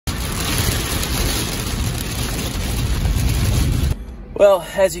Well,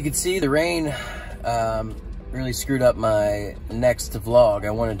 as you can see, the rain really screwed up my next vlog. I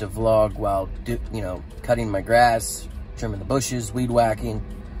wanted to vlog while, cutting my grass, trimming the bushes, weed whacking.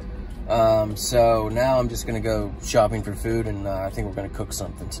 So now I'm just gonna go shopping for food, and I think we're gonna cook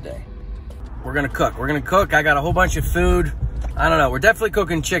something today. We're gonna cook. I got a whole bunch of food. I don't know, we're definitely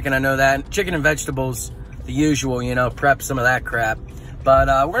cooking chicken, I know that. Chicken and vegetables, the usual, prep some of that crap. But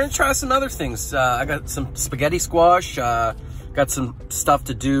we're gonna try some other things. I got some spaghetti squash, got some stuff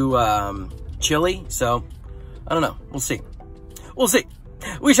to do chili, so I don't know, we'll see. We'll see,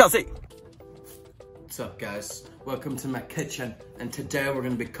 we shall see. What's up, guys? Welcome to my kitchen, and today we're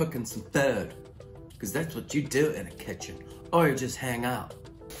gonna be cooking some food, because that's what you do in a kitchen, or you just hang out.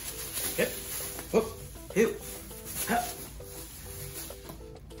 Hip, whoop, hip, hop.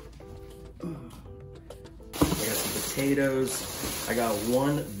 I got some potatoes. I got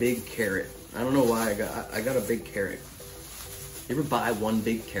one big carrot. I don't know why I got a big carrot. You ever buy one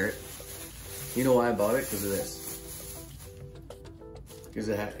big carrot? You know why I bought it? Because of this. Because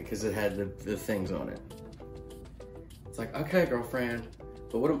it had the things on it. It's like, okay, girlfriend,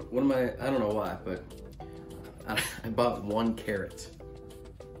 but what am I don't know why, but I bought one carrot.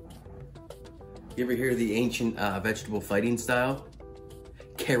 You ever hear the ancient vegetable fighting style?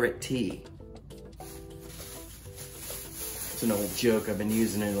 Carrot tea. It's an old joke, I've been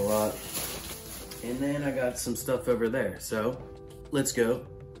using it a lot. And then I got some stuff over there, so let's go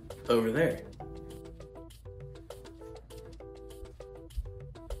over there.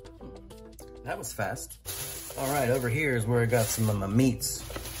 That was fast. All right, over here is where I got some of my meats.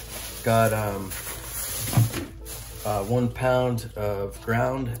 Got 1 pound of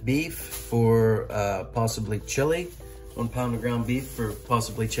ground beef for possibly chili. 1 pound of ground beef for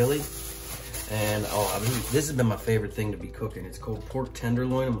possibly chili. And this has been my favorite thing to be cooking. It's called pork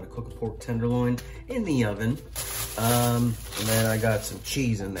tenderloin. I'm gonna cook a pork tenderloin in the oven. And then I got some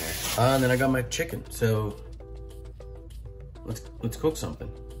cheese in there. And then I got my chicken. So let's cook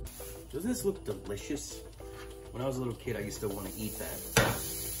something. Doesn't this look delicious? When I was a little kid, I used to want to eat that.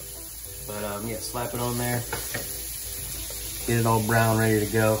 But yeah, slap it on there. Get it all brown, ready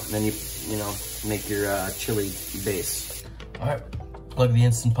to go. And then you make your chili base. All right, plug the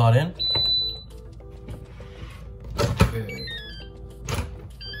Instant Pot in. Good.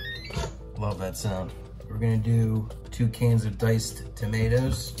 Love that sound. We're gonna do 2 cans of diced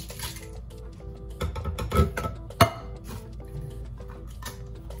tomatoes.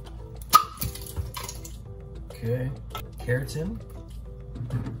 Okay, carrots in.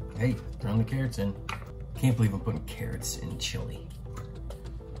 Hey, throw the carrots in. Can't believe I'm putting carrots in chili.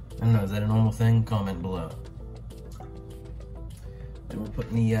 I don't know, is that a normal thing? Comment below. And we're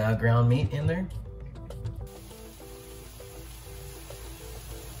putting the ground meat in there.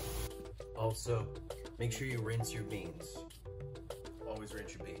 Also, make sure you rinse your beans. Always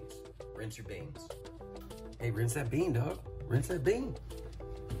rinse your beans. Rinse your beans. Hey, rinse that bean, dog. Rinse that bean.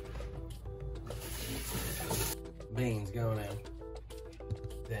 Beans going in.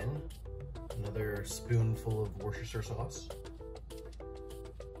 Then, another spoonful of Worcestershire sauce.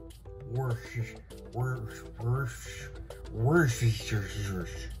 Worcestershire.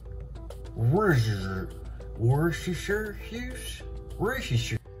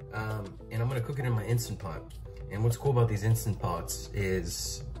 And I'm gonna cook it in my Instant Pot. And what's cool about these Instant Pots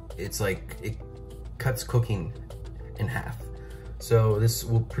is it's like, it cuts cooking in half. So this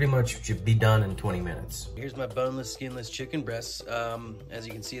will pretty much be done in 20 minutes. Here's my boneless, skinless chicken breasts. As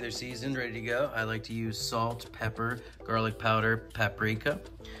you can see, they're seasoned, ready to go. I like to use salt, pepper, garlic powder, paprika.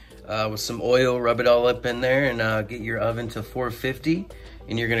 With some oil, rub it all up in there, and get your oven to 450.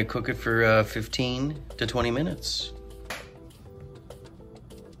 And you're gonna cook it for 15 to 20 minutes.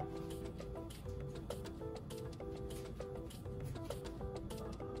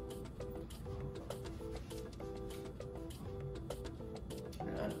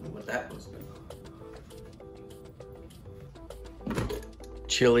 That was good.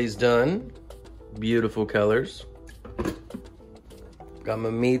 Chili's done. Beautiful colors. Got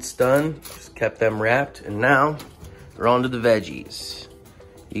my meats done. Just kept them wrapped. And now we're on to the veggies.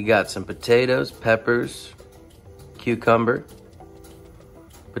 You got some potatoes, peppers, cucumber.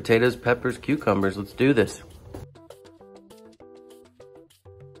 Potatoes, peppers, cucumbers. Let's do this.